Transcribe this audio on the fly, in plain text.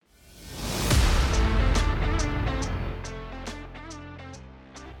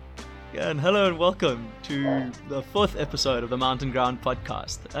and hello and welcome to the fourth episode of the Mountain Ground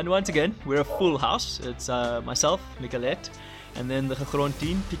podcast. And once again, we're a full house. It's myself, Nicolette, and then the Gegrond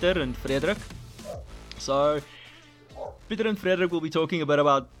team, Pieter and Frederik. So, Pieter and Frederik will be talking a bit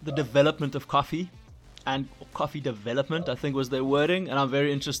about the development of coffee, and coffee development, I think was their wording, and I'm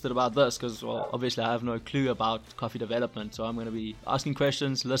very interested about this because, well, obviously I have no clue about coffee development, so I'm going to be asking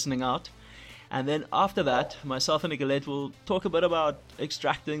questions, listening out. And then after that, myself and Nicolette will talk a bit about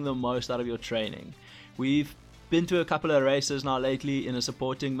extracting the most out of your training. We've been to a couple of races now lately in a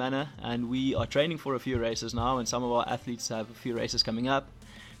supporting manner, and we are training for a few races now, and some of our athletes have a few races coming up.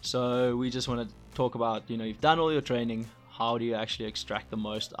 So we just want to talk about, you've done all your training, how do you actually extract the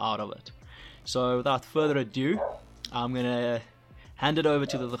most out of it? So without further ado, I'm going to hand it over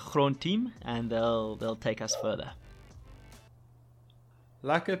to the Gegrond team, and they'll take us further.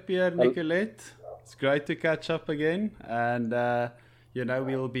 Lekker Pieter, Nicolette. It's great to catch up again, and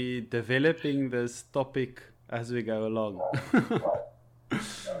we'll be developing this topic as we go along.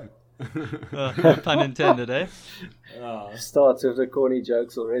 No pun intended, eh? Starts with the corny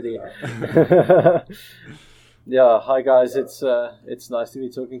jokes already. Yeah, hi guys. It's nice to be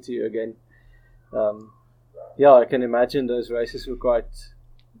talking to you again. I can imagine those races were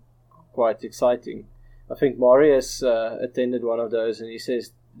quite exciting. I think Marius attended one of those, and he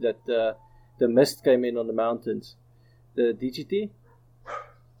says that the mist came in on the mountains. The DGT?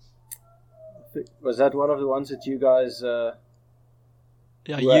 Was that one of the ones that you guys were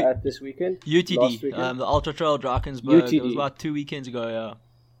at this weekend? UTD, last weekend? The Ultra Trail Drakensberg. UTD. It was about 2 weekends ago,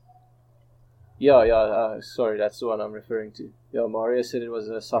 Yeah. Sorry, that's the one I'm referring to. Yeah, Marius said it was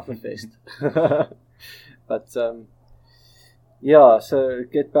a sufferfest. But... so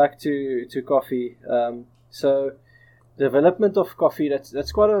get back to coffee. So development of coffee,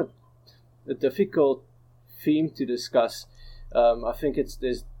 that's quite a difficult theme to discuss. I think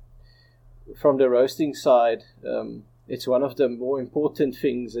there's from the roasting side, it's one of the more important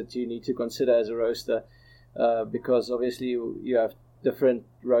things that you need to consider as a roaster, because obviously you have different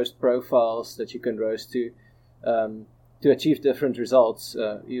roast profiles that you can roast to achieve different results.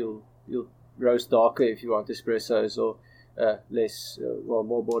 You'll roast darker if you want espressos, or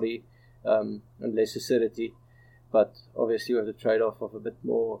more body and less acidity, but obviously with the trade-off of a bit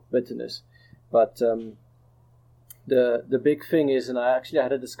more bitterness. But the big thing is, and I actually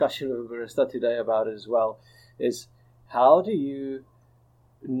had a discussion with a barista today about it as well, is how do you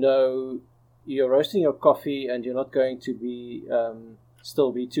know you're roasting your coffee and you're not going to be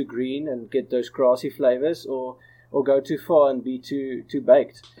still be too green and get those grassy flavors, or go too far and be too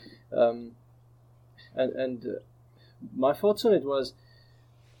baked. And my thoughts on it was,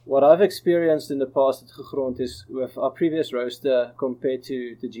 what I've experienced in the past at Gegrond is, with our previous roaster compared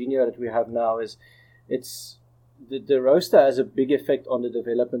to the Genio that we have now, is the roaster has a big effect on the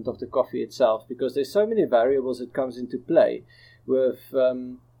development of the coffee itself, because there's so many variables that comes into play with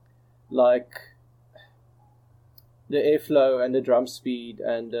like the airflow and the drum speed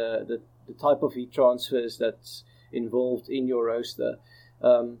and the type of heat transfers that's involved in your roaster,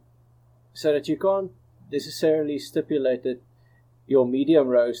 so that you can't necessarily stipulate that your medium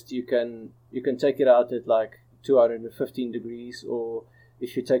roast you can take it out at like 215 degrees, or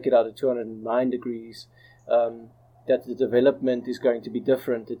if you take it out at 209 degrees, that the development is going to be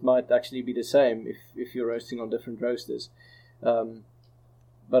different. It might actually be the same if you're roasting on different roasters,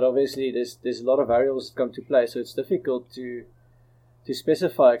 but obviously there's a lot of variables that come to play, so it's difficult to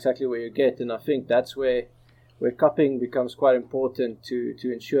specify exactly where you get. And I think that's where cupping becomes quite important to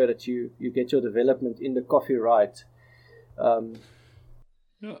ensure that you get your development in the coffee right.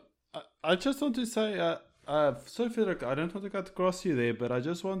 I just want to say, sorry Frederik, I don't want to cut across you there, but I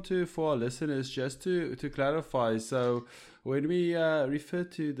just want to, for our listeners, just to clarify. So when we refer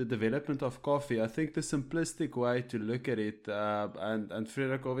to the development of coffee, I think the simplistic way to look at it, and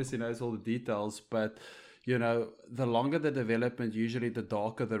Frederik obviously knows all the details, but the longer the development, usually the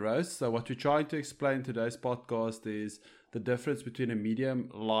darker the roast. So what we're trying to explain in today's podcast is the difference between a medium,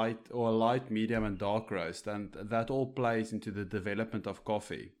 light, or a light, medium, and dark roast. And that all plays into the development of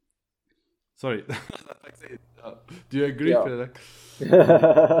coffee. Sorry. Do you agree, Frederik?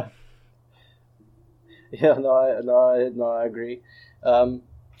 I agree.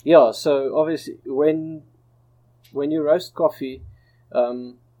 So obviously when you roast coffee,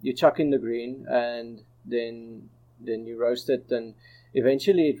 you chuck in the green, and then you roast it, and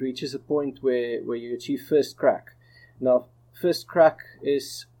eventually it reaches a point where you achieve first crack. Now, first crack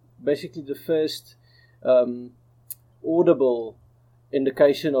is basically the first audible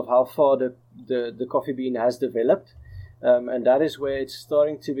indication of how far the coffee bean has developed, and that is where it's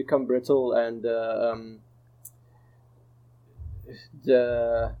starting to become brittle, and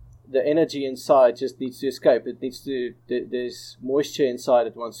the the energy inside just needs to escape. It needs to. There's moisture inside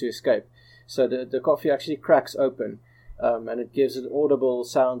it wants to escape. So the coffee actually cracks open, and it gives an audible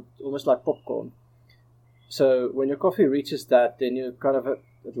sound, almost like popcorn. So when your coffee reaches that, then you're kind of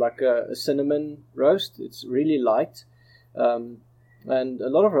like a cinnamon roast. It's really light. And a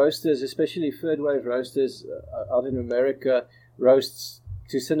lot of roasters, especially third wave roasters out in America, roasts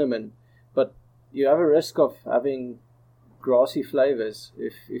to cinnamon. But you have a risk of having grassy flavors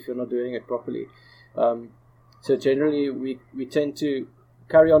if you're not doing it properly. So generally we tend to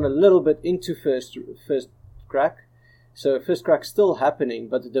carry on a little bit into first crack. So first crack's still happening,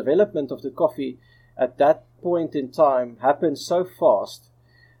 but the development of the coffee at that point in time happens so fast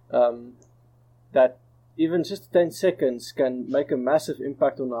that even just 10 seconds can make a massive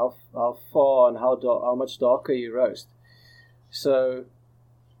impact on how far and how much darker you roast. So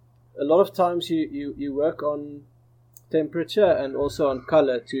a lot of times you work on temperature and also on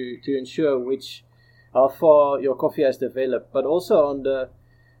color to ensure how far your coffee has developed, but also on the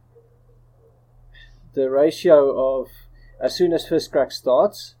ratio of as soon as first crack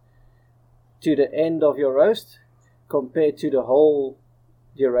starts to the end of your roast compared to the whole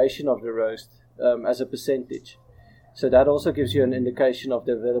duration of the roast as a percentage. So that also gives you an indication of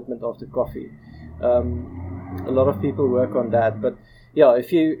development of the coffee. A lot of people work on that, but yeah,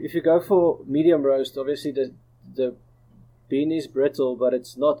 if you go for medium roast, obviously the bean is brittle, but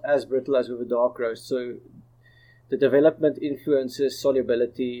it's not as brittle as with a dark roast. So the development influences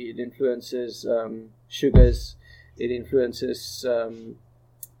solubility, it influences sugars, it influences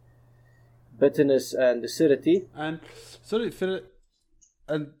bitterness and acidity. And sorry, Philip,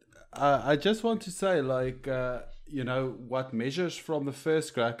 and I just want to say, like, what measures from the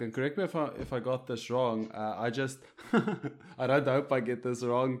first crack, and correct me if I got this wrong. I don't hope I get this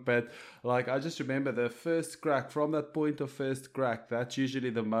wrong, but like I just remember the first crack. From that point of first crack, that's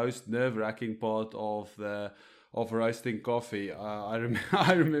usually the most nerve-wracking part of roasting coffee. I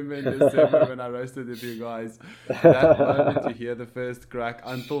remember in December when I roasted with you guys, that moment you hear the first crack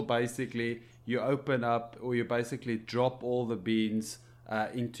until basically you open up or you basically drop all the beans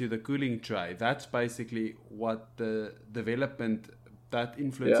into the cooling tray. That's basically what the development, that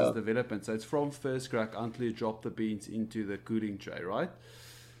influences development. So it's from first crack until you drop the beans into the cooling tray, right?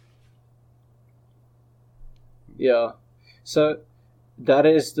 Yeah. So that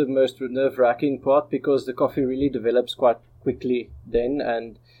is the most nerve-wracking part, because the coffee really develops quite quickly then,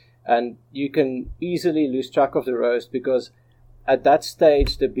 and you can easily lose track of the roast, because at that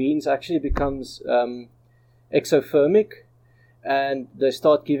stage the beans actually becomes exothermic, and they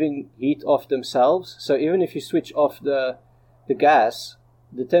start giving heat off themselves. So even if you switch off the gas,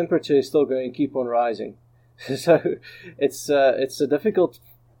 the temperature is still going to keep on rising. So it's a difficult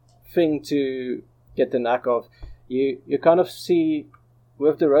thing to get the knack of. You kind of see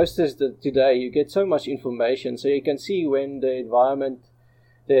with the roasters today, you get so much information, so you can see when the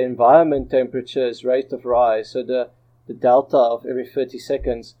environment temperature's rate of rise, so the delta of every 30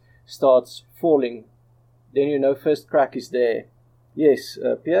 seconds starts falling, then you know first crack is there. Yes,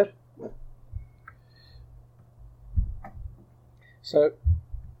 Pieter? So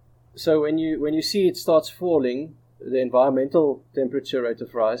when you see it starts falling, the environmental temperature rate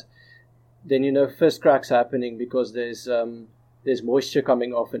of rise, then you know first crack's happening, because there's moisture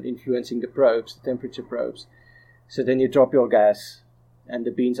coming off and influencing the probes, the temperature probes. So then you drop your gas, and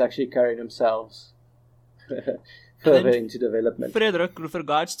the beans actually carry themselves further into development. Frederik, with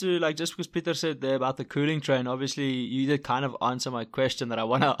regards to, like, just because Pieter said there about the cooling tray, and obviously you did kind of answer my question that I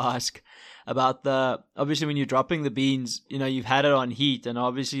want to ask about obviously when you're dropping the beans, you've had it on heat, and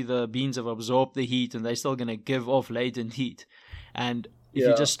obviously the beans have absorbed the heat, and they're still going to give off latent heat. And if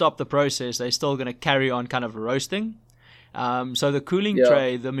you just stop the process, they're still going to carry on kind of roasting. So the cooling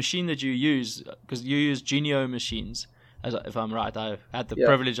tray, the machine that you use, because you use Genio machines, if I'm right, I had the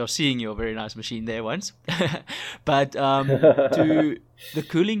privilege of seeing your very nice machine there once. But to the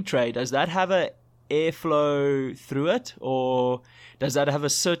cooling tray, does that have a airflow through it, or does that have a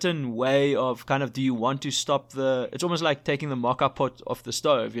certain way of kind of, do you want to stop it's almost like taking the mocha pot off the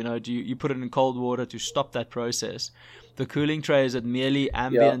stove, do you put it in cold water to stop that process? The cooling tray, is it merely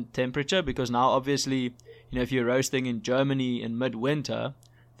ambient temperature? Because now obviously, if you're roasting in Germany in midwinter,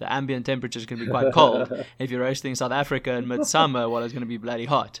 the ambient temperatures can be quite cold. If you're roasting in South Africa in midsummer, well, it's going to be bloody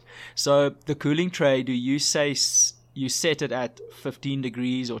hot. So the cooling tray, do you say you set it at 15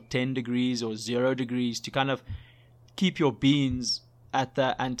 degrees or 10 degrees or 0 degrees to kind of keep your beans at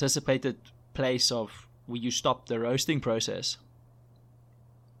the anticipated place of where you stop the roasting process?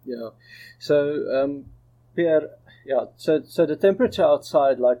 Yeah. So, Pierre, so the temperature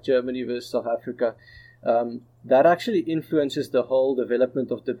outside, like Germany versus South Africa, that actually influences the whole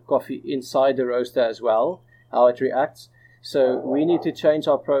development of the coffee inside the roaster as well, how it reacts. So we need to change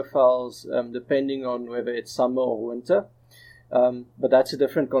our profiles depending on whether it's summer or winter. But that's a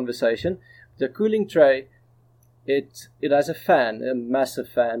different conversation. The cooling tray, it has a fan, a massive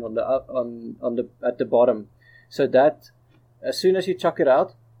fan at the bottom, so that as soon as you chuck it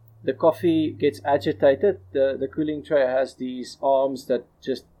out, the coffee gets agitated. The cooling tray has these arms that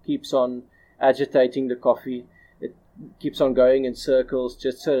just keeps on agitating the coffee. It keeps on going in circles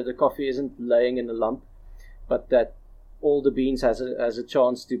just so that the coffee isn't laying in a lump, but that all the beans has a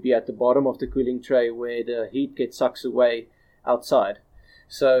chance to be at the bottom of the cooling tray where the heat gets sucked away outside.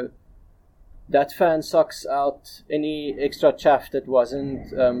 So that fan sucks out any extra chaff that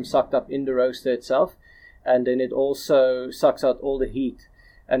wasn't sucked up in the roaster itself, and then it also sucks out all the heat,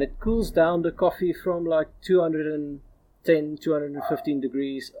 and it cools down the coffee from like 210, 215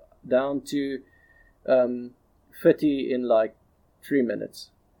 degrees down to 30 in like 3 minutes.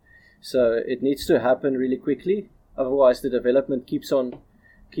 So it needs to happen really quickly, otherwise the development keeps on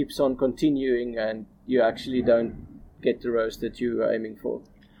continuing and you actually don't get the roast that you are aiming for.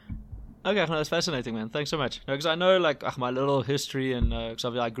 Okay, no, that's fascinating, man. Thanks so much. Because I know, like, my little history, and because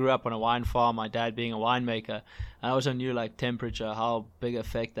I grew up on a wine farm, my dad being a winemaker, I also knew, like, temperature, how big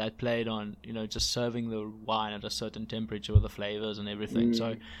effect that played on, just serving the wine at a certain temperature with the flavors and everything.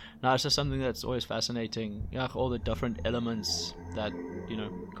 So, now it's just something that's always fascinating, all the different elements that,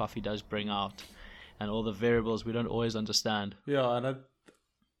 coffee does bring out, and all the variables we don't always understand. Yeah, and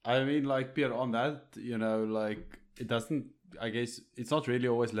I mean, like, Pieter, on that, like, it doesn't, I guess it's not really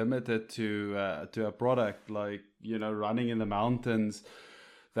always limited to a product, like, running in the mountains.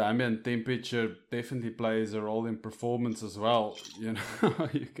 The ambient temperature definitely plays a role in performance as well.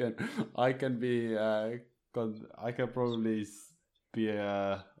 I can probably be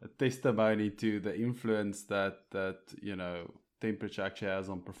a testimony to the influence that temperature actually has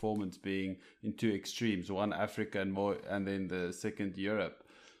on performance, being in two extremes, one Africa and then the second Europe.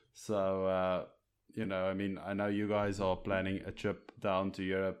 So I mean, I know you guys are planning a trip down to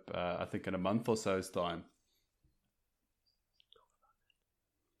Europe, I think in a month or so's time.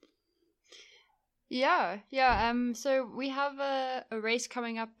 Yeah. So we have a race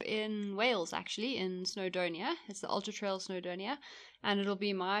coming up in Wales, actually, in Snowdonia. It's the Ultra Trail Snowdonia, and it'll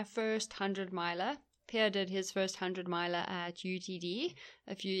be my first 100-miler. Pierre did his first 100-miler at UTD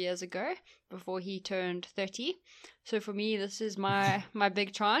a few years ago before he turned 30. So for me, this is my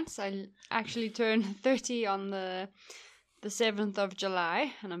big chance. I actually turned 30 on the 7th of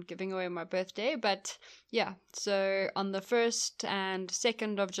July, and I'm giving away my birthday. But yeah, so on the 1st and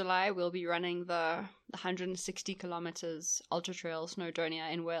 2nd of July, we'll be running the 160 kilometers Ultra Trail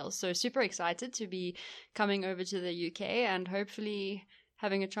Snowdonia in Wales. So super excited to be coming over to the UK and hopefully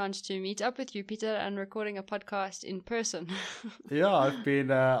having a chance to meet up with you, Pieter, and recording a podcast in person. Yeah, I've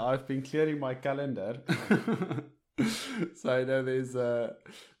been clearing my calendar. So I know there's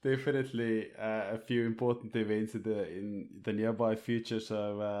definitely a few important events in the nearby future.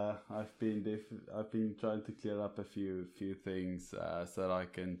 So I've been trying to clear up a few things so that I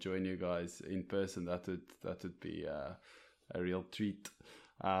can join you guys in person. That would be a real treat.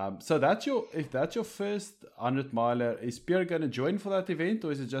 So if that's your first 100-miler, is Pierre going to join for that event,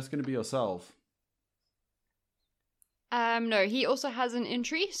 or is it just going to be yourself? No, he also has an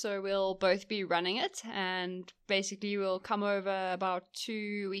entry, so we'll both be running it, and basically we'll come over about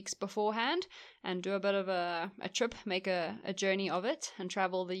 2 weeks beforehand and do a bit of a trip, make a journey of it, and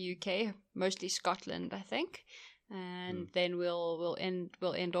travel the UK, mostly Scotland, I think, and then we'll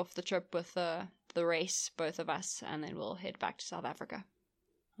end off the trip with the race, both of us, and then we'll head back to South Africa.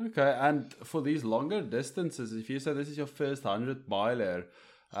 Okay, and for these longer distances, if you say this is your first 100-miler,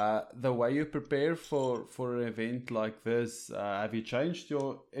 the way you prepare for an event like this, have you changed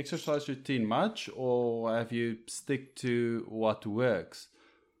your exercise routine much, or have you stick to what works?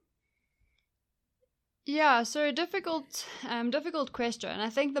 Yeah, so difficult question. I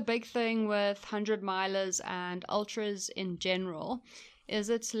think the big thing with 100-milers and ultras in general is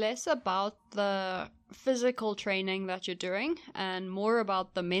it's less about the physical training that you're doing and more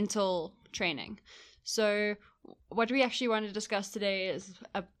about the mental training. So what we actually want to discuss today is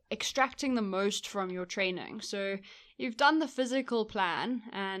extracting the most from your training. So you've done the physical plan,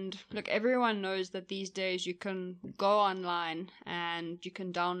 and look, everyone knows that these days you can go online and you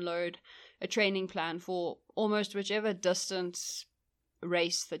can download a training plan for almost whichever distance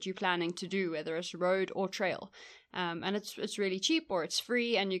race that you're planning to do, whether it's road or trail. And it's really cheap, or it's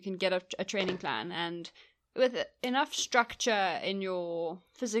free, and you can get a training plan. And with enough structure in your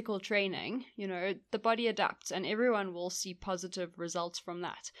physical training, the body adapts, and everyone will see positive results from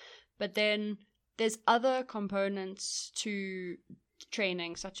that. But then there's other components to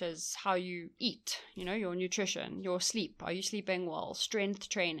training, such as how you eat, your nutrition, your sleep. Are you sleeping well? Strength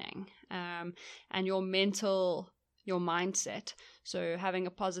training, and your mindset. So having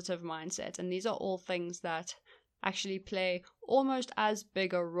a positive mindset. And these are all things that actually play almost as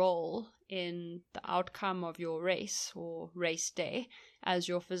big a role in the outcome of your race or race day as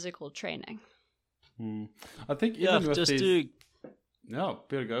your physical training. I think even with just these... Yeah,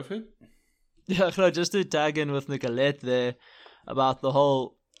 Pieter, go for it. Yeah, no, just to tag in with Nicolette there about the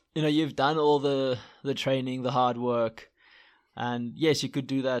whole, you've done all the training, the hard work, and yes, you could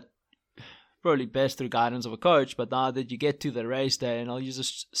do that probably best through guidance of a coach, but now that you get to the race day, and I'll use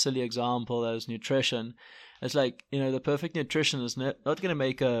a silly example as nutrition, it's like, the perfect nutrition is not going to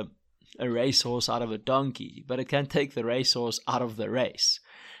make a racehorse out of a donkey, but it can take the racehorse out of the race.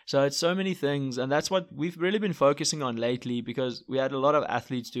 So it's so many things, and that's what we've really been focusing on lately, because we had a lot of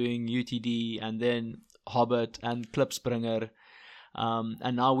athletes doing UTD and then Hobbit and Klipspringer,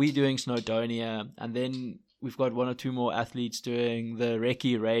 and now we're doing Snowdonia, and then we've got one or two more athletes doing the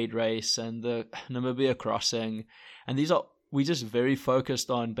Recce Raid race and the Namibia Crossing, and we're just very focused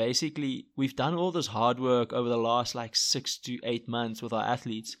on, basically, we've done all this hard work over the last 6 to 8 months with our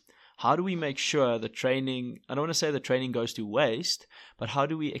athletes. How do we make sure the training, I don't want to say the training goes to waste, but how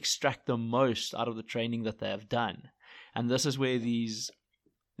do we extract the most out of the training that they have done? And this is where these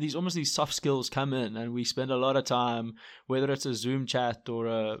soft skills come in, and we spend a lot of time, whether it's a Zoom chat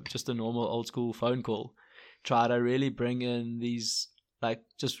or just a normal old school phone call, try to really bring in these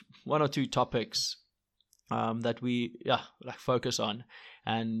just one or two topics that we focus on,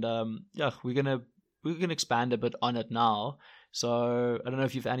 and we're gonna expand a bit on it now. So I don't know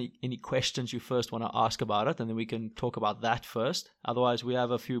if you've any questions you first want to ask about it, and then we can talk about that first. Otherwise, we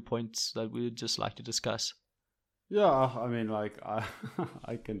have a few points that we would just like to discuss. Yeah, I mean,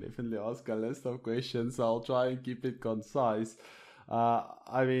 I can definitely ask a list of questions. I'll try and keep it concise.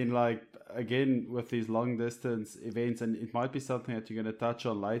 I mean, again, with these long distance events, and it might be something that you're going to touch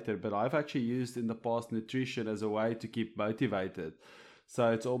on later, but I've actually used in the past nutrition as a way to keep motivated.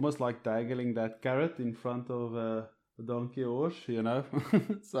 So it's almost like dangling that carrot in front of a donkey horse,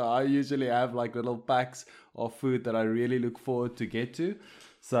 So I usually have little packs of food that I really look forward to get to.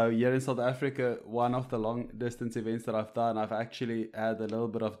 So here in South Africa, one of the long distance events that I've done, I've actually had a little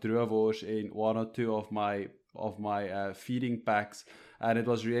bit of droeworst in one or two of my feeding packs, and it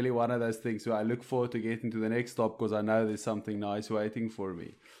was really one of those things where I look forward to getting to the next stop because I know there's something nice waiting for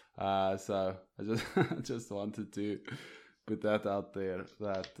me. So I just wanted to put that out there.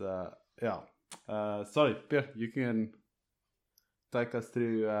 Sorry, Pieter, you can take us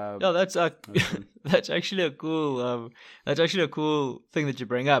through. That's actually a cool. That's actually a cool thing that you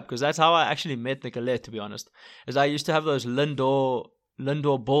bring up, because that's how I actually met Nicolette. To be honest, is I used to have those Lindor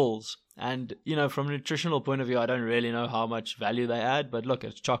balls, and from a nutritional point of view, I don't really know how much value they add, but look,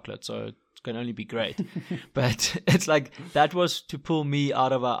 it's chocolate, so it can only be great. But it's that was to pull me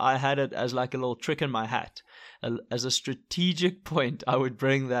out of I had it as a little trick in my hat. As a strategic point, I would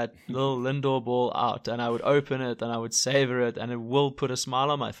bring that little Lindor ball out, and I would open it, and I would savor it, and it will put a smile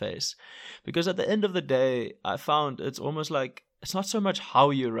on my face. Because at the end of the day, I found it's almost it's not so much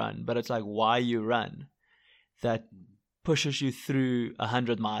how you run, but it's why you run that pushes you through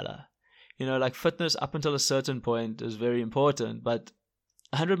 100-miler. Fitness up until a certain point is very important, but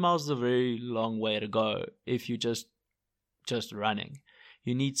 100 miles is a very long way to go if you just running.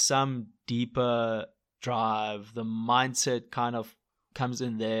 You need some deeper drive. The mindset kind of comes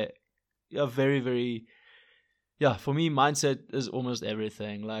in there. Very, very, for me, mindset is almost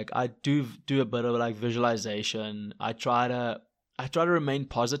everything. I do a bit of visualization. I try to remain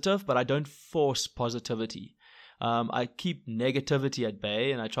positive, but I don't force positivity. I keep negativity at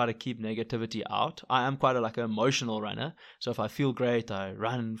bay, and I try to keep negativity out. I am quite an emotional runner, so if I feel great, I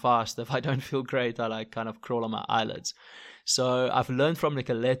run fast. If I don't feel great, I kind of crawl on my eyelids. So I've learned from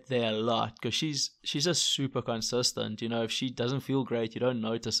Nicolette there a lot, because she's just super consistent. If she doesn't feel great, you don't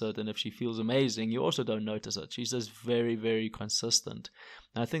notice it, and if she feels amazing, you also don't notice it. She's just very, very consistent,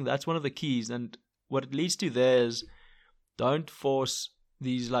 and I think that's one of the keys. And what it leads to there is, don't force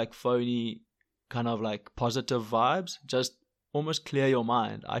these phony kind of positive vibes. Just almost clear your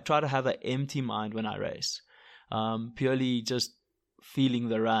mind. I try to have an empty mind when I race, purely just feeling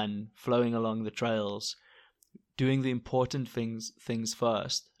the run, flowing along the trails, doing the important things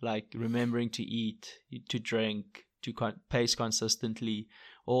first, remembering to eat, to drink, to pace consistently,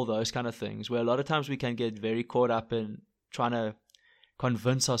 all those kind of things, where a lot of times we can get very caught up in trying to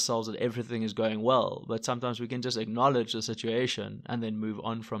convince ourselves that everything is going well, but sometimes we can just acknowledge the situation and then move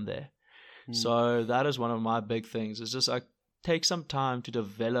on from there. So that is one of my big things, is just take some time to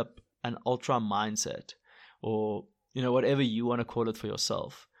develop an ultra mindset, or whatever you want to call it for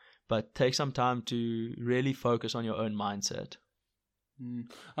yourself. But take some time to really focus on your own mindset.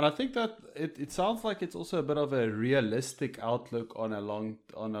 And I think that it sounds like it's also a bit of a realistic outlook on a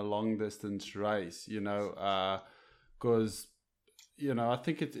long distance race, because I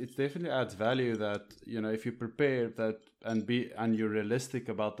think it definitely adds value that if you prepare that and you're realistic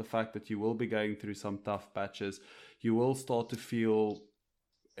about the fact that you will be going through some tough patches, you will start to feel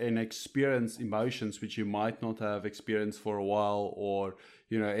and experience emotions which you might not have experienced for a while or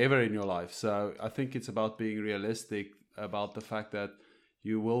ever in your life. So I think it's about being realistic about the fact that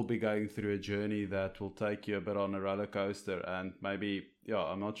you will be going through a journey that will take you a bit on a roller coaster, and maybe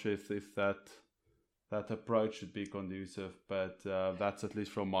I'm not sure if that approach should be conducive, but that's at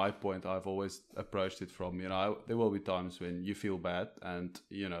least from my point. I've always approached it from there will be times when you feel bad, and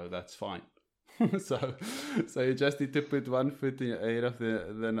that's fine. so you just need to put one foot ahead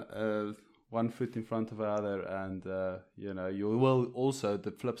of one foot in front of the other, and you will also,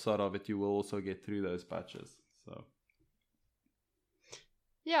 the flip side of it, you will also get through those patches. So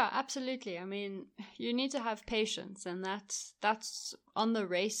yeah, absolutely. I mean, you need to have patience, and that's on the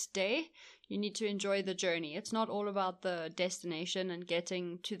race day. You need to enjoy the journey. It's not all about the destination and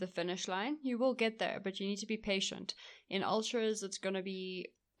getting to the finish line. You will get there, but you need to be patient. In ultras, it's going to be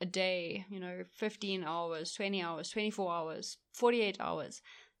a day, 15 hours, 20 hours, 24 hours, 48 hours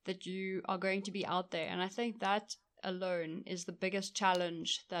that you are going to be out there. And I think that alone is the biggest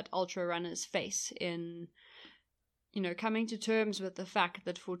challenge that ultra runners face in coming to terms with the fact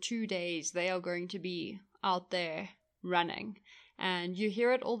that for 2 days they are going to be out there running. And you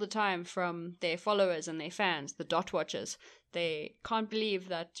hear it all the time from their followers and their fans, the dot watchers. They can't believe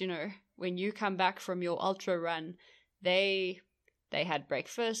that, when you come back from your ultra run, they had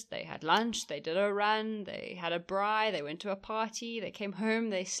breakfast, they had lunch, they did a run, they had a braai, they went to a party, they came home,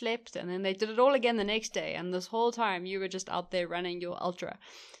 they slept, and then they did it all again the next day. And this whole time you were just out there running your ultra.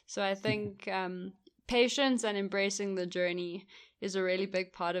 So I think patience and embracing the journey is a really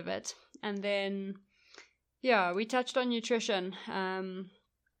big part of it. And then, we touched on nutrition.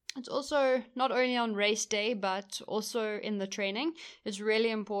 It's also not only on race day, but also in the training. It's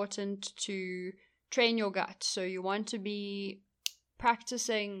really important to train your gut. So you want to be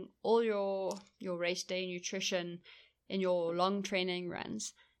practicing all your race day nutrition in your long training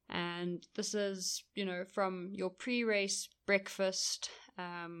runs. And this is, from your pre-race breakfast,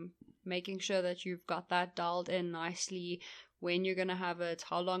 making sure that you've got that dialed in nicely, when you're going to have it,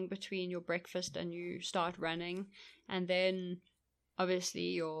 how long between your breakfast and you start running, and then obviously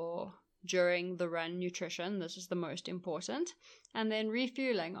your during the run nutrition. This is the most important. And then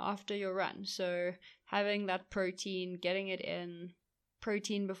refueling after your run. So having that protein, getting it in,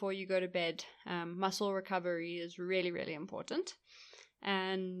 protein before you go to bed, muscle recovery is really, really important.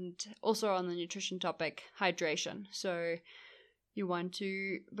 And also on the nutrition topic, hydration. So you want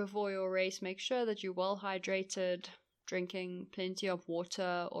to, before your race, make sure that you're well hydrated, drinking plenty of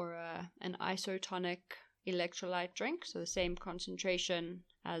water or an isotonic electrolyte drink, so the same concentration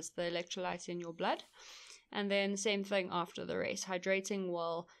as the electrolytes in your blood. And then same thing after the race, hydrating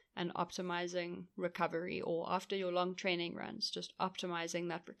well and optimizing recovery, or after your long training runs, just optimizing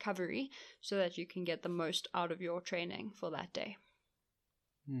that recovery so that you can get the most out of your training for that day.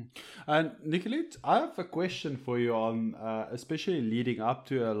 And Nicolette, I have a question for you on, especially leading up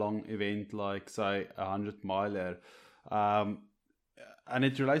to a long event like, say, 100 miler, and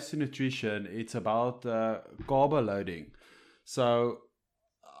it relates to nutrition. It's about carb loading. So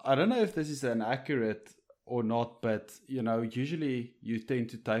I don't know if this is an accurate or not, but usually you tend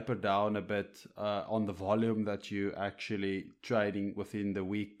to taper down a bit on the volume that you actually training within the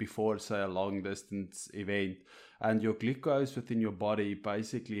week before, say, a long distance event, and your glucose within your body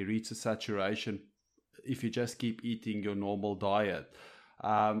basically reaches saturation if you just keep eating your normal diet.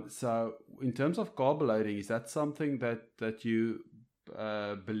 So in terms of carb loading, is that something that you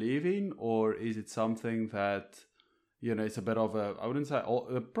believe in, or is it something that it's a bit of a, I wouldn't say,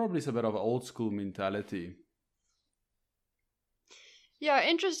 probably it's a bit of an old school mentality? Yeah,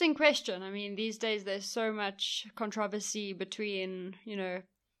 interesting question. I mean, these days there's so much controversy between,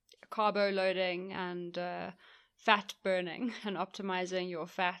 carbo loading and fat burning and optimizing your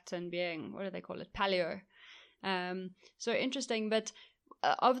fat and being, what do they call it, paleo. So interesting, but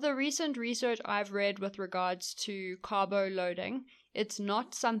of the recent research I've read with regards to carbo loading, it's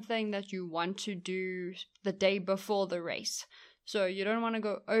not something that you want to do the day before the race. So you don't want to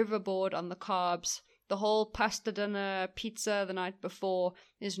go overboard on the carbs. The whole pasta dinner, pizza the night before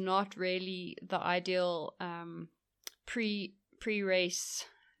is not really the ideal pre-race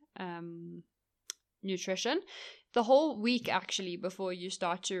nutrition. The whole week, actually, before you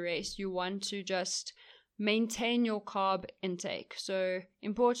start to race, you want to just maintain your carb intake. So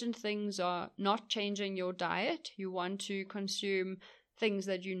important things are not changing your diet. You want to consume things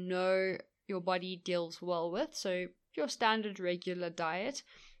that you know your body deals well with. So your standard regular diet.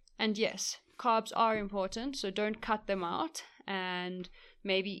 And yes, carbs are important, so don't cut them out, and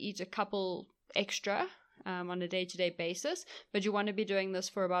maybe eat a couple extra on a day-to-day basis. But you want to be doing this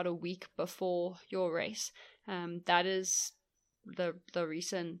for about a week before your race. That is the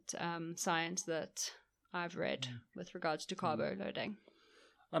recent science that I've read with regards to carbo loading.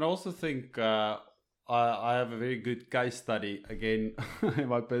 And I also think I have a very good case study again in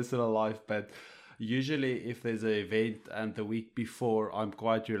my personal life, but usually if there's an event and the week before I'm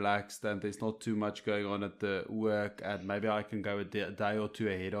quite relaxed and there's not too much going on at the work, and maybe I can go a day or two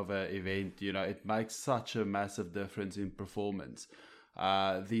ahead of an event, it makes such a massive difference in performance.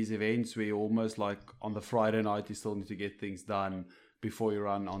 These events where you almost like on the Friday night you still need to get things done before you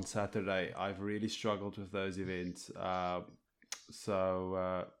run on Saturday. I've really struggled with those events.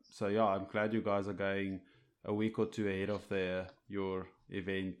 So yeah, I'm glad you guys are going a week or two ahead of your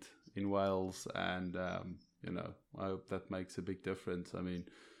event in Wales, and I hope that makes a big difference. I mean,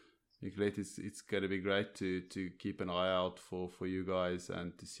 Nicolette, it's going to be great to keep an eye out for you guys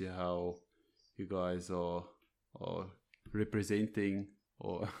and to see how you guys are representing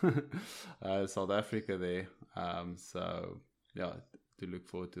or South Africa there. So yeah, to look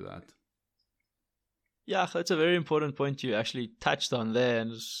forward to that. Yeah, that's a very important point you actually touched on there,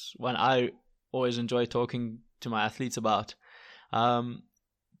 and it's one I always enjoy talking to my athletes about.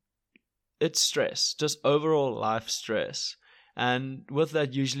 It's stress, just overall life stress. And with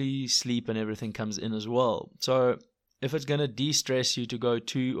that, usually sleep and everything comes in as well. So if it's going to de-stress you to go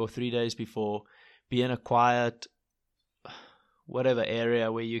 2 or 3 days before, be in a quiet whatever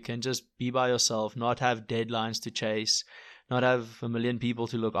area where you can just be by yourself, not have deadlines to chase, not have a million people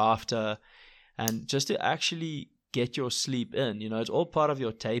to look after, and just to actually get your sleep in. It's all part of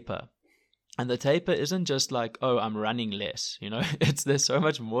your taper. And the taper isn't just like, oh, I'm running less, there's so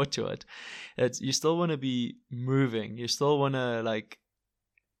much more to it. You still want to be moving. You still want to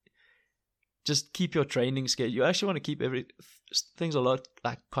just keep your training schedule. You actually want to keep things a lot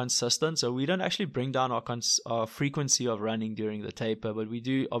consistent. So we don't actually bring down our frequency of running during the taper, but we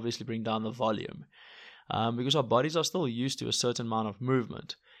do obviously bring down the volume because our bodies are still used to a certain amount of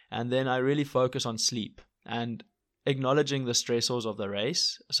movement. And then I really focus on sleep and acknowledging the stressors of the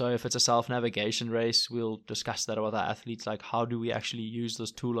race. So if it's a self-navigation race, we'll discuss that with our athletes, like how do we actually use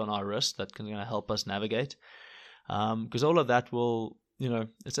this tool on our wrist that can help us navigate, because all of that will,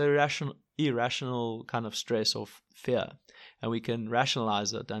 it's a irrational kind of stress or fear, and we can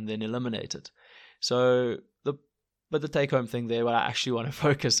rationalize it and then eliminate it. So the take-home thing there, what I actually want to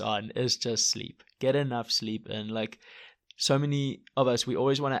focus on is just sleep. Get enough sleep in. Like so many of us, we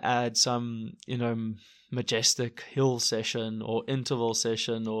always want to add some majestic hill session or interval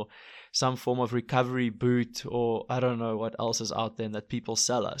session or some form of recovery boot, or I don't know what else is out there that people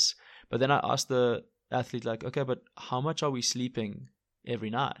sell us. But then I ask the athlete, okay, but how much are we sleeping every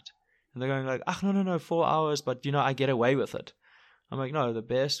night? And they're going no, 4 hours, but I get away with it. I'm like, no, the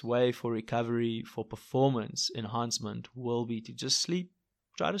best way for recovery, for performance enhancement will be to just sleep.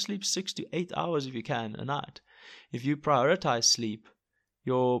 Try to sleep 6 to 8 hours if you can a night. If you prioritize sleep,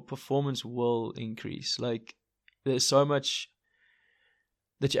 your performance will increase. There's so much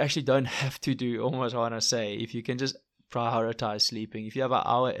that you actually don't have to do, almost I want to say. If you can just prioritize sleeping, if you have an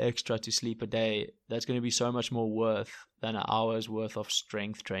hour extra to sleep a day, that's going to be so much more worth than an hour's worth of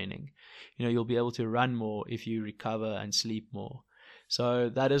strength training. You'll be able to run more if you recover and sleep more. So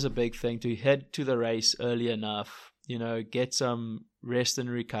that is a big thing, to head to the race early enough, get some rest and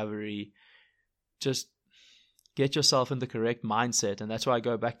recovery, just get yourself in the correct mindset. And that's why I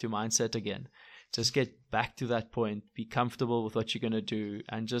go back to mindset again. Just get back to that point, be comfortable with what you're going to do,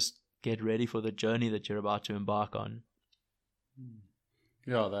 and just get ready for the journey that you're about to embark on.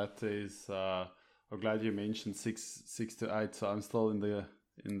 Yeah, that is, I'm glad you mentioned 6 to 8. So I'm still in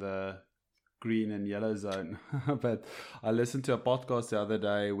the green and yellow zone. But I listened to a podcast the other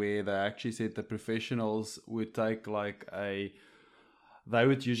day where they actually said the professionals would take they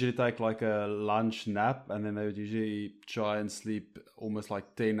would usually take a lunch nap, and then they would usually try and sleep almost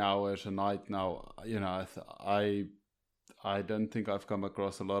 10 hours a night. Now, I don't think I've come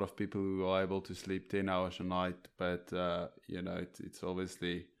across a lot of people who are able to sleep 10 hours a night, but it's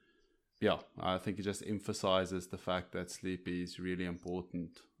obviously, yeah, I think it just emphasizes the fact that sleep is really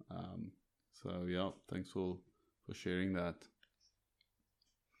important. So yeah, thanks for sharing that.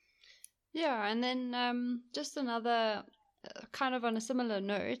 Yeah, and then just another kind of on a similar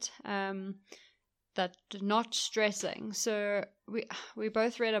note, that not stressing. So we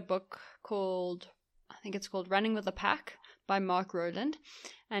both read a book called, I think it's called Running with the Pack by Mark Rowland,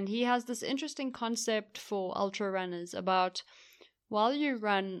 and he has this interesting concept for ultra runners about while you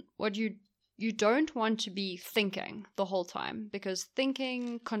run, what you don't want to be thinking the whole time, because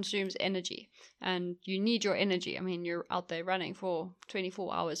thinking consumes energy and you need your energy. I mean, you're out there running for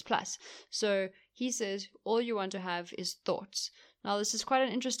 24 hours plus. So he says all you want to have is thoughts. Now, this is quite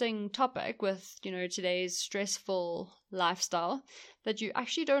an interesting topic with, today's stressful lifestyle, that you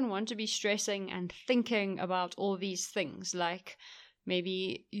actually don't want to be stressing and thinking about all these things. Like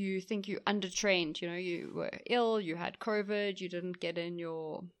maybe you think you undertrained, you were ill, you had COVID, you didn't get in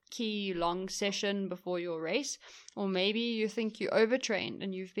your key long session before your race, or maybe you think you overtrained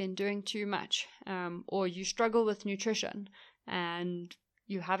and you've been doing too much, or you struggle with nutrition and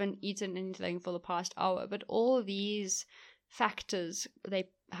you haven't eaten anything for the past hour. But all these factors, they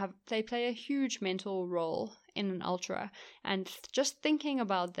play a huge mental role in an ultra, and just thinking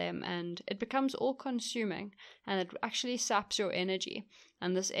about them, and it becomes all consuming, and it actually saps your energy,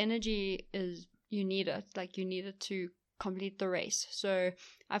 and this energy is, you need it to complete the race. So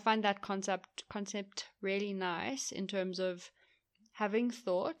I find that concept really nice in terms of having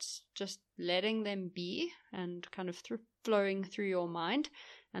thoughts, just letting them be and kind of flowing through your mind.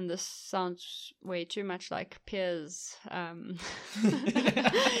 And this sounds way too much like Pierre's,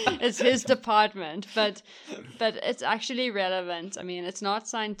 it's his department, but it's actually relevant. I mean, it's not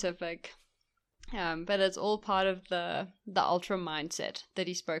scientific, but it's all part of the ultra mindset that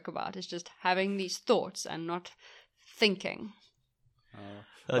he spoke about. It's just having these thoughts and not thinking.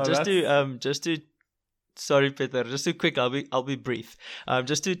 Sorry, Pieter, just too quick, I'll be brief.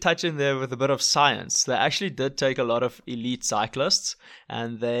 Just to touch in there with a bit of science, they actually did take a lot of elite cyclists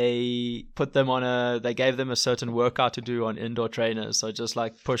and they gave them a certain workout to do on indoor trainers. So just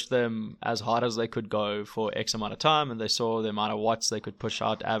like push them as hard as they could go for X amount of time, and they saw the amount of watts they could push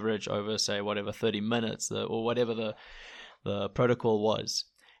out average over, say, 30 minutes or whatever the protocol was.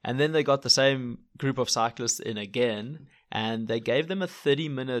 And then they got the same group of cyclists in again, and they gave them a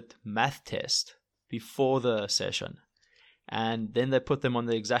 30-minute math test before the session, and then they put them on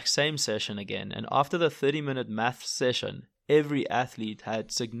the exact same session again. And after the 30-minute math session, every athlete had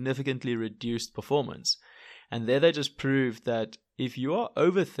significantly reduced performance. And there they just proved that if you are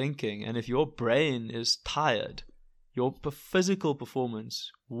overthinking and if your brain is tired, your physical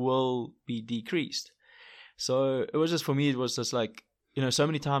performance will be decreased. So it was just, for me, it was just like, so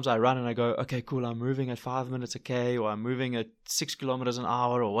many times I run and I go, okay, cool, I'm moving at 5 minutes a K, or I'm moving at 6 kilometers an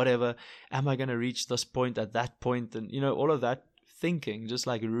hour or whatever. Am I going to reach this point at that point? And, all of that thinking just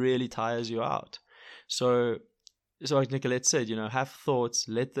like really tires you out. So like Nicolette said, have thoughts,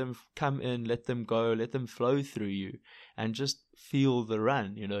 let them come in, let them go, let them flow through you, and just feel the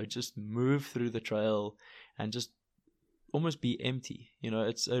run, just move through the trail and just almost be empty.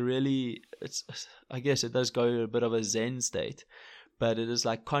 I guess it does go a bit of a Zen state. But it is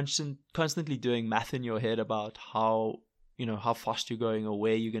like constantly doing math in your head about how fast you're going or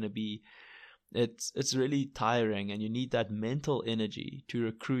where you're going to be. It's really tiring, and you need that mental energy to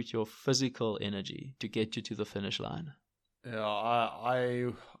recruit your physical energy to get you to the finish line. Yeah,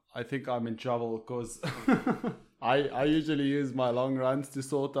 I think I'm in trouble because I usually use my long runs to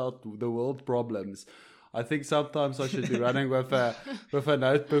sort out the world problems. I think sometimes I should be running with a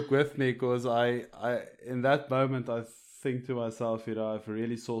notebook with me, because I in that moment I think to myself, I've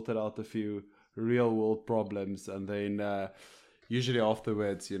really sorted out a few real world problems, and then usually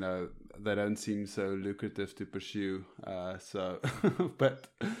afterwards, they don't seem so lucrative to pursue. But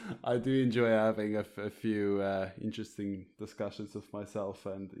I do enjoy having a few interesting discussions with myself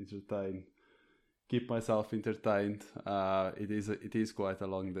and keep myself entertained. It is quite a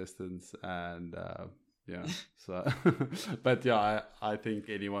long distance, and yeah. So, but yeah, I think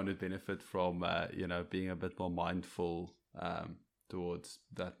anyone would benefit from being a bit more mindful towards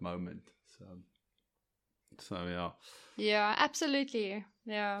that moment. So yeah. Yeah, absolutely.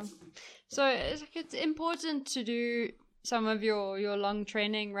 Yeah. So it's important to do some of your long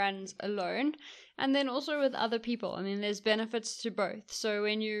training runs alone, and then also with other people. I mean, there's benefits to both. So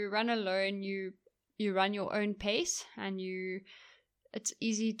when you run alone, you run your own pace, and it's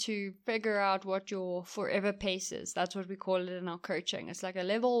easy to figure out what your forever pace is. That's what we call it in our coaching. It's like a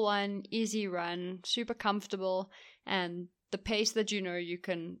level 1 easy run, super comfortable, and the pace that you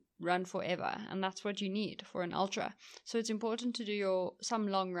can run forever. And that's what you need for an ultra. So it's important to do some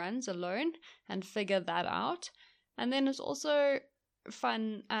long runs alone and figure that out. And then it's also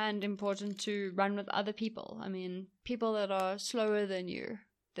fun and important to run with other people. I mean, people that are slower than you,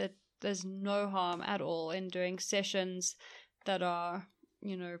 that there's no harm at all in doing sessions that are,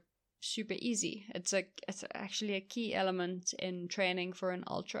 super easy. It's actually a key element in training for an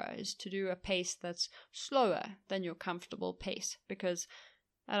ultra, is to do a pace that's slower than your comfortable pace, because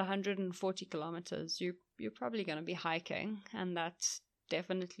at 140 kilometers you're probably going to be hiking, and that's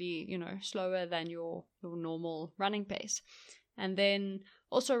definitely, you know, slower than your normal running pace. And then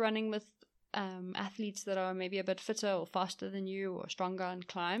also running with athletes that are maybe a bit fitter or faster than you or stronger on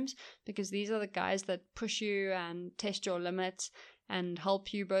climbs, because these are the guys that push you and test your limits and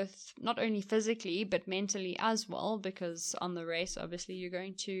help you both not only physically but mentally as well, because on the race obviously you're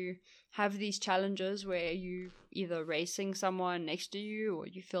going to have these challenges where you either racing someone next to you or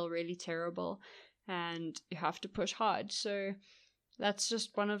you feel really terrible and you have to push hard. So that's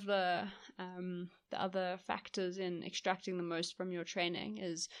just one of the other factors in extracting the most from your training,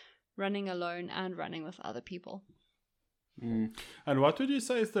 is running alone and running with other people. And what would you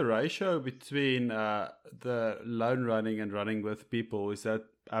say is the ratio between the lone running and running with people? Is that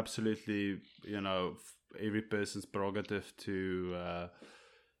absolutely, you know, every person's prerogative to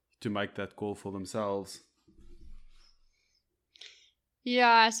make that call for themselves?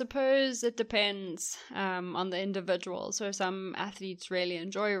 Yeah, I suppose it depends on the individual. So some athletes really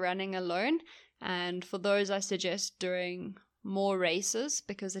enjoy running alone, and for those I suggest doing more races,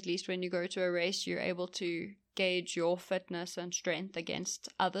 because at least when you go to a race you're able to gauge your fitness and strength against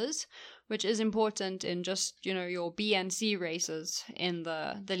others, which is important in just, you know, your B and C races in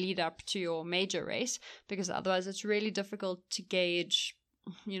the lead up to your major race, because otherwise it's really difficult to gauge,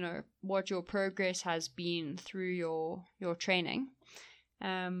 you know, what your progress has been through your training.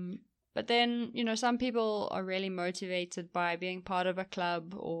 But then, you know, some people are really motivated by being part of a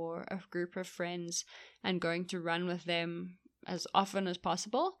club or a group of friends and going to run with them as often as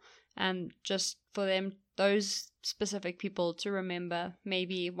possible, and just for them, those specific people, to remember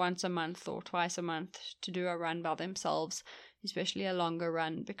maybe once a month or twice a month to do a run by themselves, especially a longer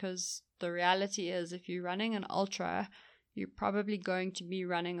run, because the reality is if you're running an ultra, you're probably going to be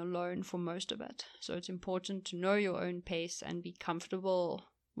running alone for most of it. So it's important to know your own pace and be comfortable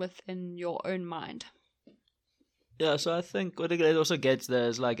within your own mind. Yeah, so I think what it also gets there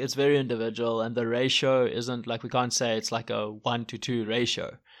is like it's very individual, and the ratio isn't like, we can't say it's like a 1-to-2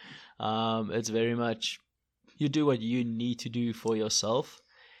 ratio. It's very much you do what you need to do for yourself,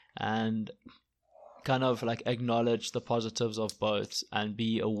 and kind of like acknowledge the positives of both and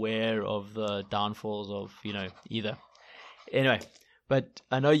be aware of the downfalls of, you know, either. Anyway, but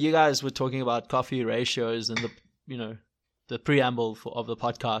I know you guys were talking about coffee ratios in the, you know, the preamble of the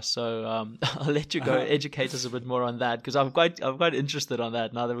podcast, so I'll let you go educate us a bit more on that, because I'm quite interested on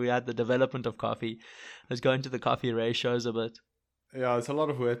that now that we had the development of coffee. Let's go into the coffee ratios a bit. Yeah, it's a lot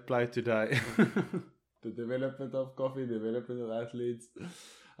of wordplay today. The development of coffee, development of athletes,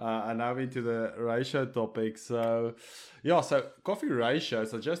 and now into the ratio topic. So, yeah, so coffee ratio.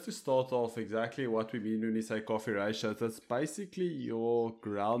 So just to start off, exactly what we mean when we say coffee ratio. That's basically your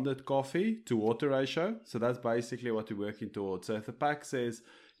grounded coffee to water ratio. So that's basically what we're working towards. So if the pack says,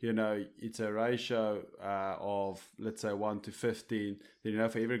 you know, it's a ratio of, let's say, 1 to 15, then, you know,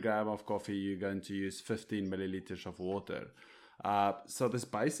 for every gram of coffee, you're going to use 15 milliliters of water. So there's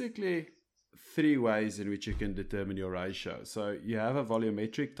basically 3 ways in which you can determine your ratio. So you have a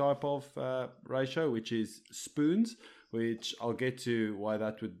volumetric type of ratio, which is spoons, which I'll get to why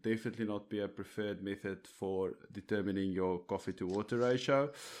that would definitely not be a preferred method for determining your coffee to water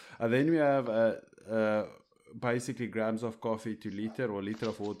ratio. And then we have basically grams of coffee to liter, or liter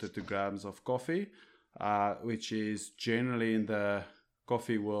of water to grams of coffee, which is generally in the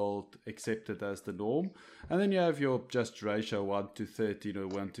coffee world accepted as the norm. And then you have your just ratio 1 to 13 or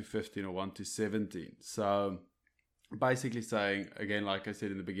 1 to 15 or 1 to 17. So basically saying, again, like I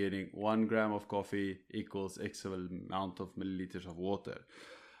said in the beginning, 1 gram of coffee equals X amount of milliliters of water.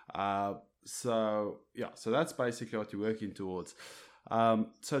 So that's basically what you're working towards.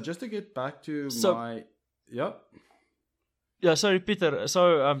 So just to get back to Yeah, sorry, Pieter.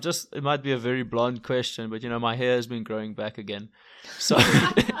 So, it might be a very blunt question, but, you know, my hair has been growing back again. So,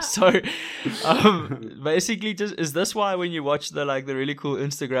 basically, just is this why when you watch the really cool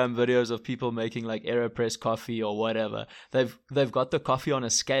Instagram videos of people making like AeroPress coffee or whatever, they've got the coffee on a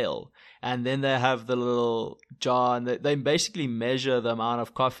scale, and then they have the little jar, and they basically measure the amount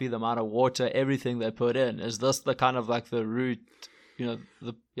of coffee, the amount of water, everything they put in. Is this the kind of like the root, you know,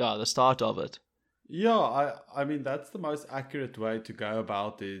 the start of it? Yeah, I mean, that's the most accurate way to go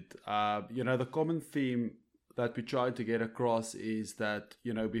about it. You know, the common theme that we try to get across is that,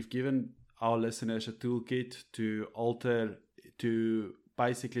 you know, we've given our listeners a toolkit to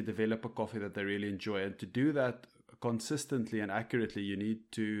basically develop a coffee that they really enjoy. And to do that consistently and accurately, you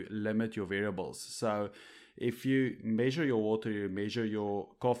need to limit your variables. So if you measure your water, you measure your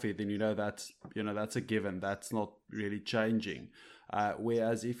coffee, then that's a given. That's not really changing.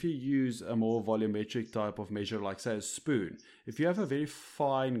 Whereas if you use a more volumetric type of measure, like say a spoon, if you have a very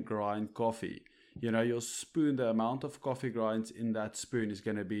fine grind coffee, your spoon, the amount of coffee grinds in that spoon is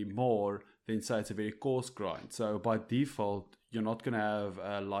going to be more than say it's a very coarse grind. So by default, you're not going to have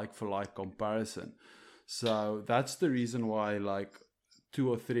a like for like comparison. So that's the reason why like 2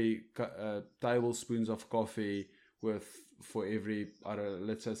 or 3 tablespoons of coffee for every,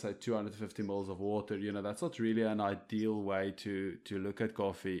 let's just say 250 mils of water, that's not really an ideal way to look at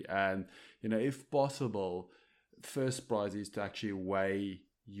coffee. And, if possible, first prize is to actually weigh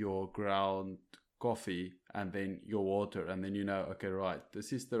your ground coffee and then your water. And then, okay, right,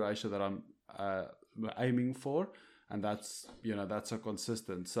 this is the ratio that I'm aiming for. And that's a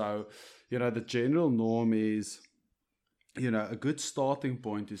consistent. So, the general norm is, a good starting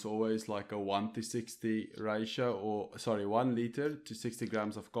point is always like a 1:60 ratio, 1 liter to 60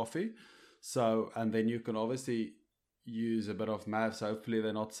 grams of coffee. So, and then you can obviously use a bit of maths. Hopefully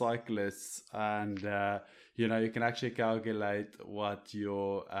they're not cyclists, and you can actually calculate what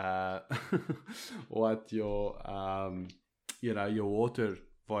your your water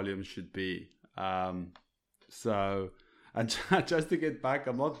volume should be. And just to get back,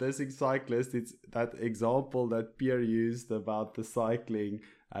 I'm not dissing cyclists. It's that example that Pieter used about the cycling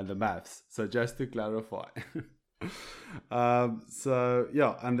and the maths. So just to clarify. And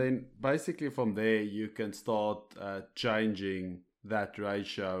then basically from there, you can start changing that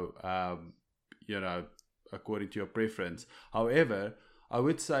ratio, according to your preference. However, I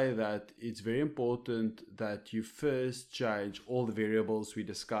would say that it's very important that you first change all the variables we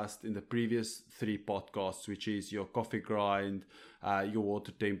discussed in the previous 3 podcasts, which is your coffee grind, your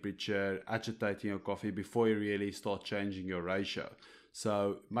water temperature, agitating your coffee before you really start changing your ratio.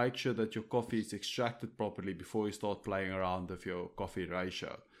 So make sure that your coffee is extracted properly before you start playing around with your coffee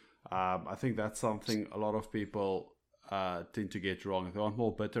ratio. I think that's something a lot of people tend to get wrong. If they want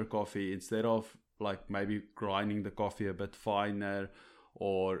more bitter coffee, instead of like maybe grinding the coffee a bit finer,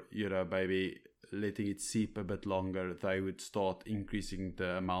 or maybe letting it seep a bit longer, they would start increasing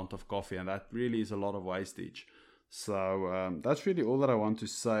the amount of coffee, and that really is a lot of wastage. So that's really all that I want to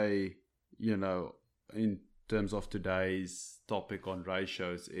say, in terms of today's topic on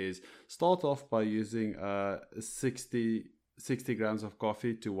ratios, is start off by using 60 grams of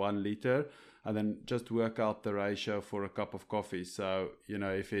coffee to 1 liter, and then just work out the ratio for a cup of coffee. So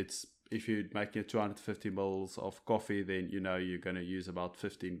if you're making 250 mils of coffee, then you're going to use about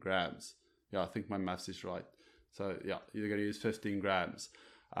 15 grams. Yeah, I think my maths is right. So yeah, you're going to use 15 grams.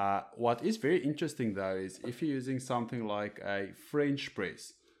 What is very interesting though is if you're using something like a French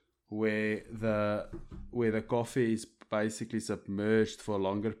press, where the coffee is basically submerged for a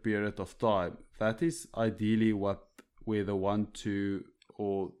longer period of time, that is ideally where the 1:2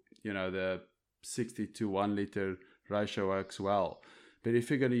 or the 60 to 1 liter ratio works well. But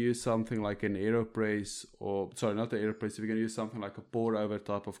if you're going to use something like an AeroPress, not an AeroPress, if you're going to use something like a pour over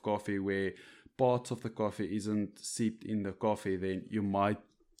type of coffee where parts of the coffee isn't seeped in the coffee, then you might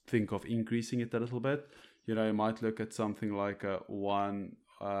think of increasing it a little bit. You might look at something like a 1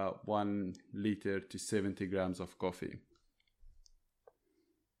 liter to 70 grams of coffee.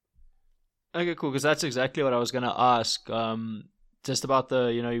 Okay, cool, because that's exactly what I was going to ask. Just about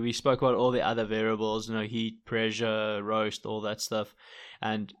we spoke about all the other variables, heat, pressure, roast, all that stuff.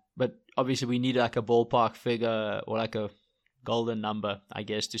 But obviously we need like a ballpark figure or like a golden number, I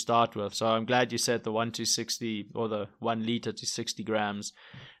guess, to start with. So I'm glad you said the 1 to 60 or the 1 liter to 60 grams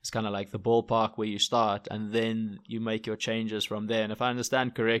is kind of like the ballpark where you start, and then you make your changes from there. And if I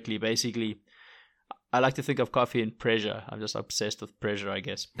understand correctly, basically, I like to think of coffee in pressure. I'm just obsessed with pressure, I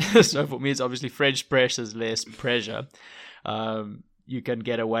guess. So for me, it's obviously French press is less pressure. You can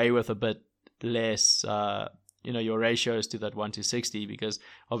get away with a bit less, your ratios to that 1 to 60, because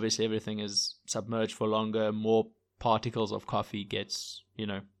obviously everything is submerged for longer, more particles of coffee gets,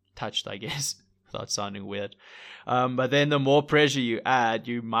 touched, I guess, without sounding weird. But then the more pressure you add,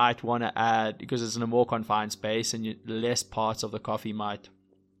 you might want to add, because it's in a more confined space and less parts of the coffee might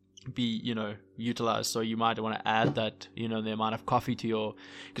be utilized, so you might want to add that the amount of coffee to your,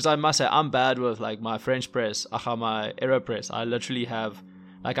 because I must say I'm bad with like my French press, my AeroPress. I literally have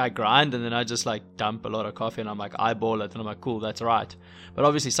like I grind and then I just like dump a lot of coffee and I'm like eyeball it and I'm like cool, that's right. But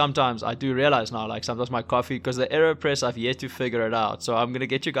obviously sometimes I do realize now, like sometimes my coffee, because the AeroPress I've yet to figure it out, so I'm gonna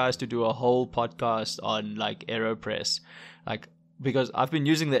get you guys to do a whole podcast on like AeroPress, like, because I've been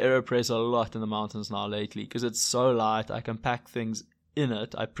using the AeroPress a lot in the mountains now lately because it's so light. I can pack things in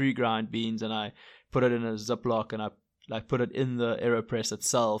it. I pre-grind beans and I put it in a Ziploc and I like put it in the AeroPress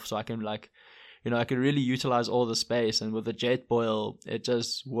itself, so I can like I can really utilize all the space, and with the jet boil, it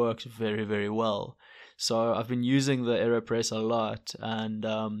just works very, very well. So I've been using the AeroPress a lot, and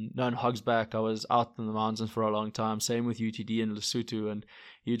in Hogsback, I was out in the mountains for a long time. Same with UTD and Lesotho, and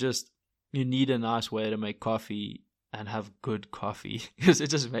you need a nice way to make coffee and have good coffee, because it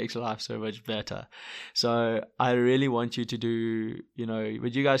just makes life so much better. So I really want you to do,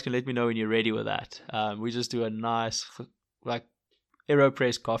 but you guys can let me know when you're ready with that. We just do a nice, like,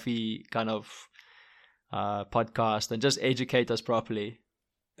 AeroPress coffee kind of podcast and just educate us properly.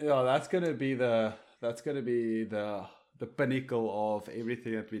 Yeah, that's gonna be the pinnacle of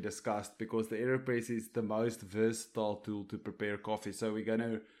everything that we discussed, because the AeroPress is the most versatile tool to prepare coffee. So we're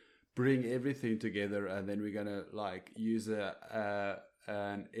gonna bring everything together, and then we're gonna use an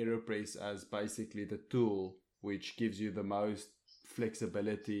AeroPress as basically the tool which gives you the most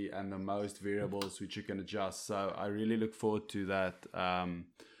flexibility and the most variables which you can adjust. So I really look forward to that.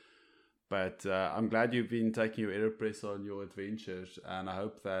 But I'm glad you've been taking your AeroPress on your adventures, and I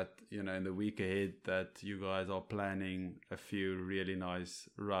hope that in the week ahead that you guys are planning a few really nice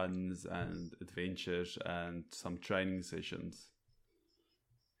runs and adventures and some training sessions.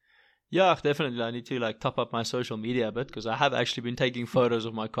 Yeah, definitely. I need to top up my social media a bit, because I have actually been taking photos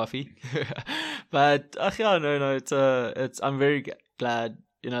of my coffee. But it's I'm very glad.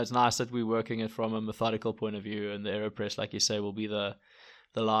 It's nice that we're working it from a methodical point of view, and the AeroPress, like you say, will be the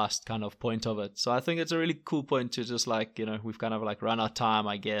last kind of point of it. So I think it's a really cool point to just we've kind of run out of time,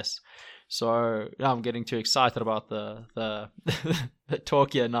 I guess. So I'm getting too excited about the the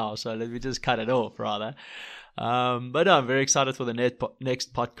talk here now. So let me just cut it off rather. But no, I'm very excited for the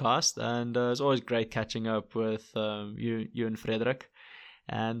next podcast, and it's always great catching up with you and Frederik.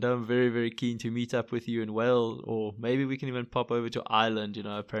 And I'm very, very keen to meet up with you in Wales, or maybe we can even pop over to Ireland.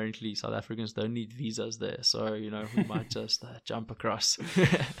 Apparently South Africans don't need visas there, so we might just jump across.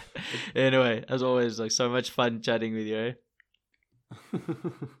 Anyway, as always, so much fun chatting with you. Eh?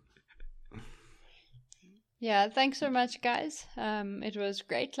 Yeah, thanks so much, guys. It was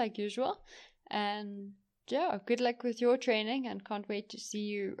great, like usual, and yeah, good luck with your training, and can't wait to see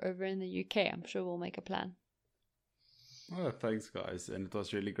you over in the UK. I'm sure we'll make a plan. Oh, thanks, guys, and it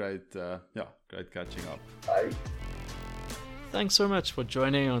was really great. Great catching up. Bye. Thanks so much for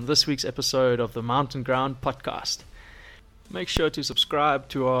joining on this week's episode of the Mountain Ground podcast. Make sure to subscribe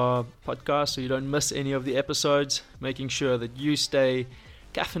to our podcast so you don't miss any of the episodes, making sure that you stay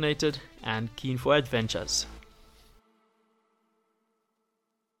caffeinated and keen for adventures.